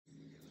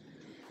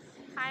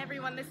Hi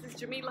everyone, this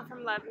is Mila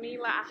from Love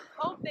Mila. I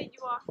hope that you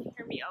all can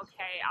hear me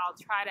okay. I'll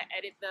try to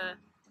edit the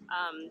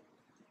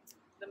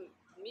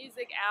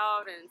music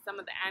out and some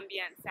of the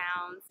ambient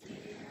sounds.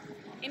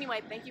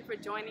 Anyway, thank you for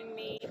joining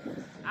me.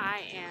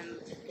 I am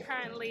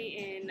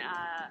currently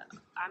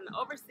I'm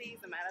overseas,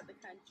 I'm out of the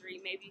country.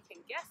 Maybe you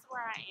can guess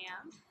where I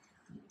am.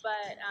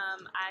 But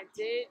I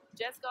did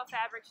just go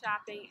fabric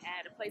shopping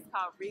at a place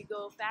called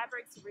Regal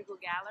Fabrics, Regal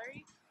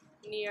Gallery,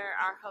 near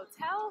our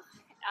hotel.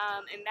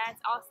 And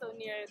that's also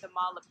near the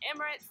Mall of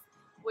Emirates,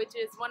 which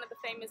is one of the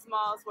famous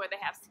malls where they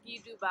have Ski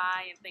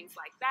Dubai and things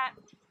like that.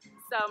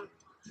 So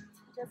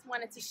just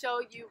wanted to show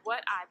you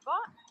what I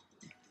bought.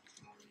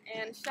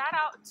 And shout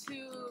out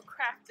to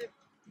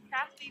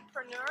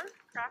Crafterprenuer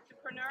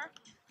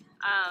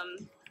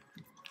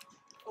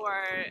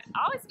for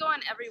always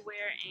going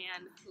everywhere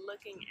and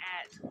looking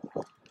at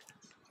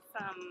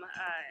some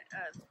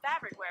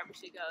fabric wherever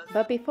she goes.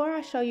 But before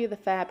I show you the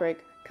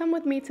fabric, come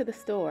with me to the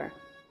store.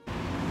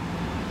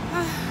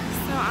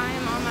 So I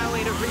am on my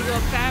way to Regal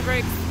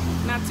Fabrics,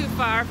 not too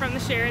far from the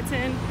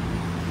Sheraton.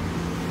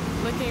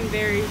 Looking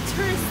very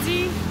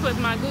touristy with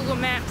my Google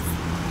Maps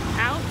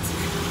out,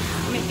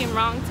 making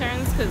wrong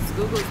turns because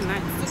Google's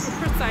not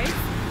super precise.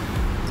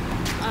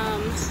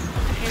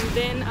 And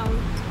then I'll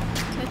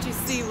let you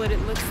see what it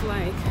looks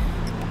like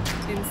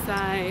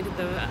inside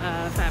the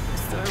fabric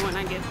store when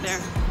I get there.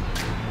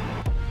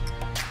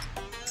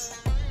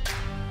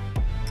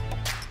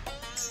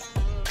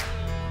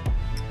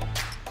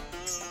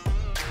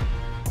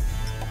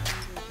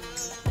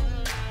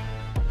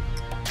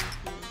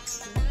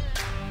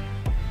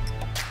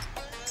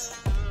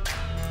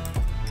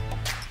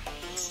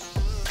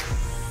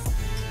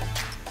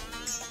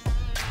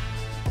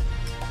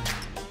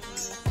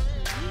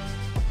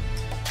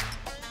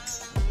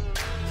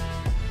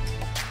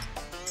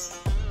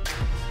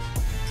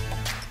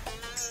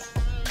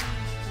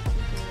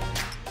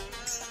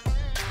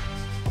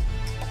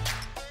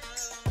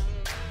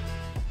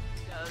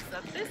 So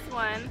this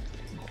one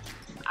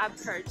I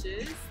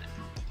purchased.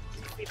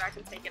 Let's see if I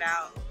can take it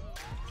out.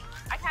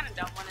 I kind of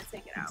don't want to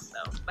take it out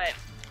though, but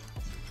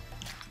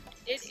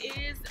it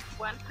is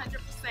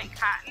 100%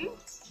 cotton.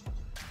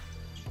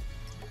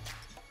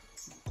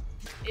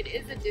 It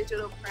is a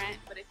digital print,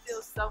 but it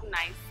feels so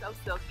nice, so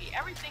silky.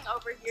 Everything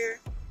over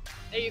here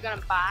that you're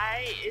gonna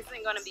buy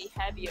isn't gonna be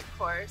heavy, of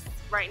course.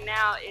 Right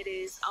now it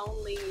is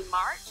only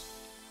March,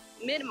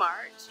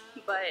 mid-March,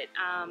 but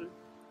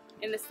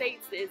in the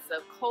States, it's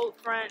a cold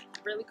front,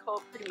 really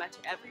cold pretty much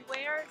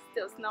everywhere.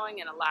 Still snowing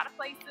in a lot of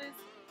places.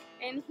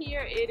 And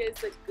here it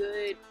is a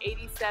good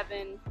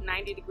 87,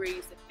 90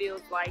 degrees. It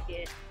feels like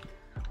it.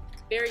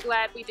 Very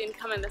glad we didn't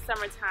come in the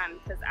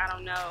summertime because I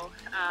don't know.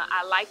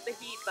 I like the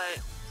heat, but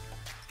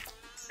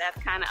that's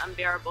kind of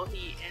unbearable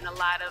heat. And a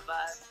lot of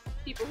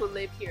people who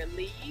live here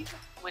leave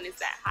when it's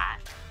that hot,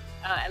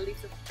 at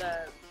least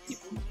the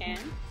people who can.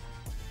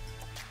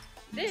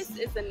 This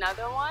is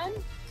another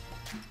one.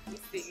 Let me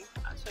see,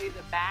 I'll show you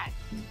the back.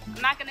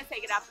 I'm not going to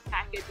take it out the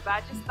package, but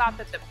I just thought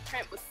that the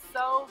print was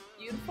so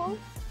beautiful.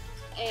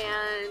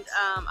 And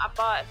I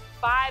bought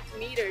 5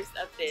 meters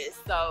of this.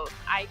 So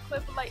I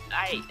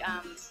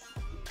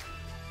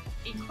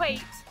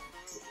equate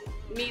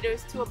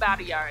meters to about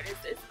a yard.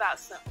 It's about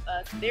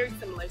very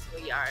similar to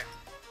a yard.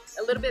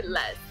 A little bit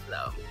less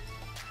though.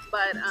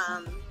 But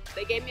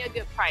they gave me a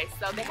good price.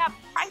 So they have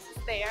prices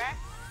there,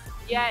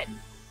 yet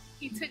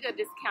he took a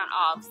discount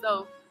off.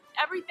 So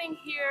everything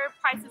here,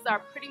 prices are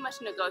pretty much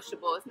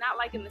negotiable. It's not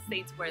like in the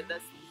States where the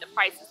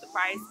price is the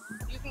price.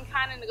 You can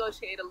kind of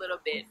negotiate a little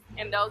bit.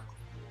 And those,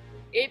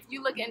 if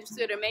you look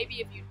interested, or maybe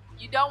if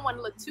you don't want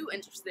to look too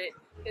interested,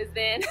 because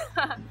then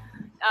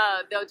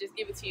they'll just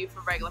give it to you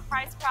for regular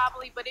price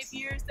probably. But if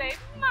you're saying,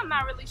 I'm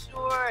not really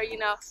sure, or, you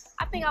know,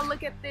 I think I'll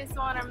look at this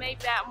one or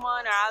maybe that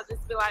one, or I'll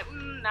just be like,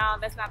 no,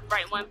 that's not the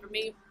right one for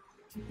me,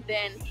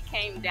 then he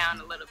came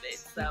down a little bit.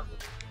 So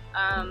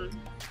I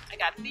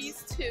got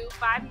these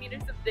 5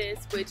 meters of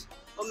this, which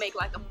will make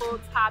like a full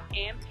top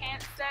and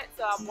pants set.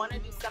 So I want to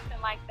do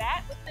something like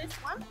that with this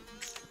one.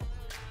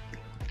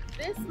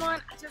 This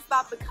one, I just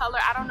thought the color,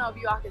 I don't know if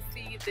you all can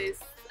see this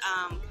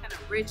kind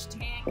of rich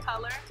tan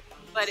color,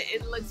 but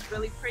it looks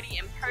really pretty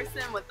in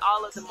person with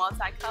all of the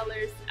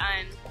multicolors.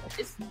 And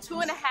it's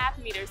 2.5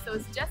 meters, so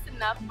it's just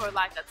enough for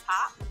like a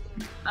top,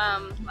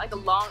 like a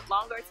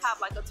longer top,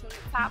 like a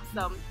tunic top.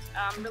 So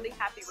I'm really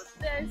happy with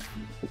this.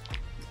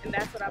 And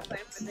that's what I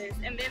planned for this.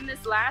 And then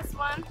this last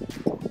one,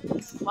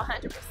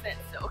 100%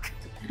 silk.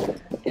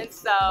 And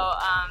so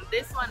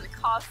this one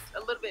costs a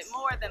little bit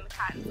more than the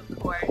cottons, of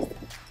course,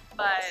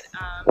 but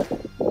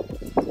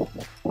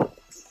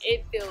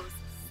it feels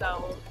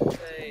so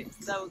good,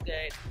 so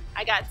good.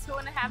 I got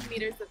 2.5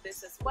 meters of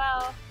this as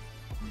well.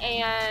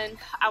 And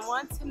I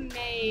want to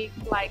make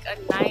like a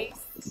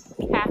nice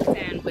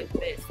caftan with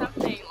this,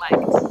 something like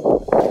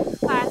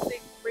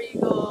classic,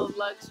 regal,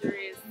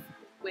 luxurious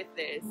with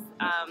this.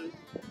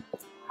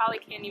 Probably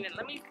can't even,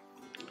 let me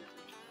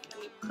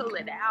pull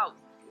it out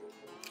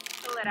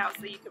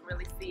so you can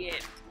really see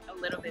it a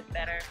little bit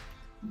better.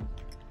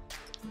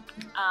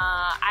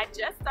 I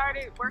just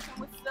started working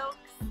with silks.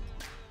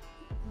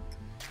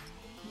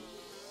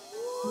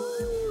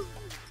 Ooh,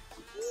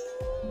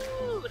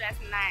 that's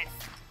nice.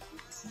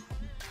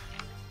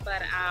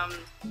 But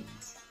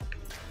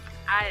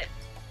I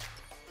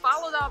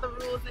followed all the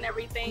rules and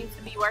everything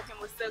to be working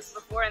with silks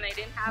before, and it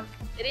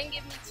didn't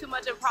give me too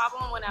much of a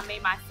problem when I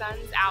made my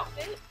son's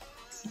outfit.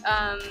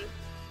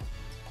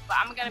 But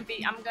I'm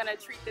gonna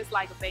treat this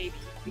like a baby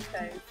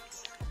because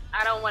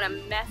I don't want to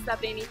mess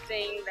up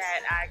anything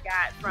that I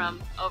got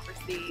from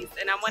overseas,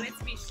 and I wanted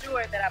to be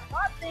sure that I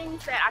bought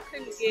things that I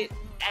couldn't get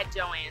at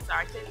Joann's, or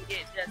I couldn't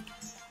get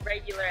just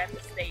regular at the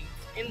States.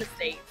 In the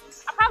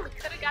States, I probably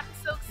could have got the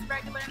silks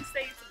regular in the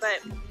States,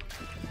 but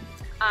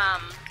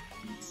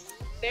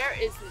there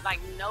is like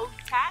no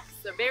tax,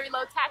 or very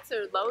low tax,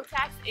 or low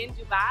tax in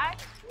Dubai,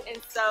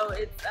 and so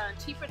it's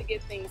cheaper to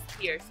get things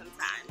here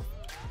sometimes.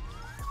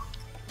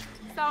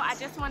 So I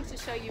just wanted to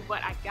show you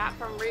what I got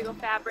from Regal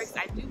Fabrics.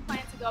 I do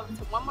plan to go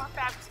to one more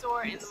fabric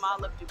store in the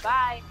Mall of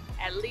Dubai,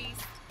 at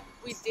least.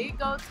 We did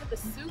go to the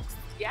souks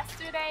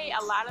yesterday.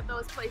 A lot of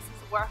those places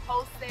were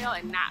wholesale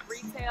and not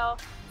retail,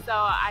 so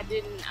I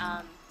didn't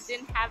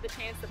have the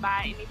chance to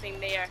buy anything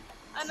there,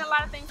 and a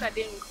lot of things I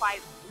didn't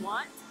quite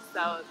want,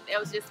 so it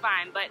was just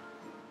fine. But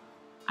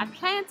I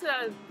plan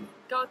to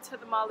go to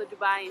the Mall of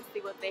Dubai and see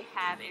what they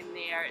have in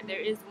there.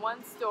 There is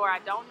one store, I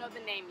don't know the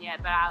name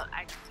yet, but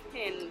I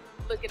can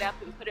look it up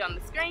and put it on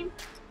the screen,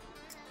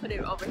 put it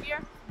over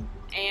here,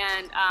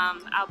 and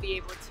I'll be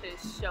able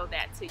to show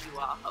that to you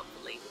all,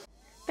 hopefully.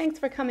 Thanks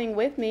for coming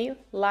with me.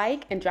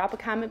 Like and drop a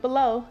comment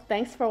below.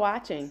 Thanks for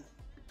watching.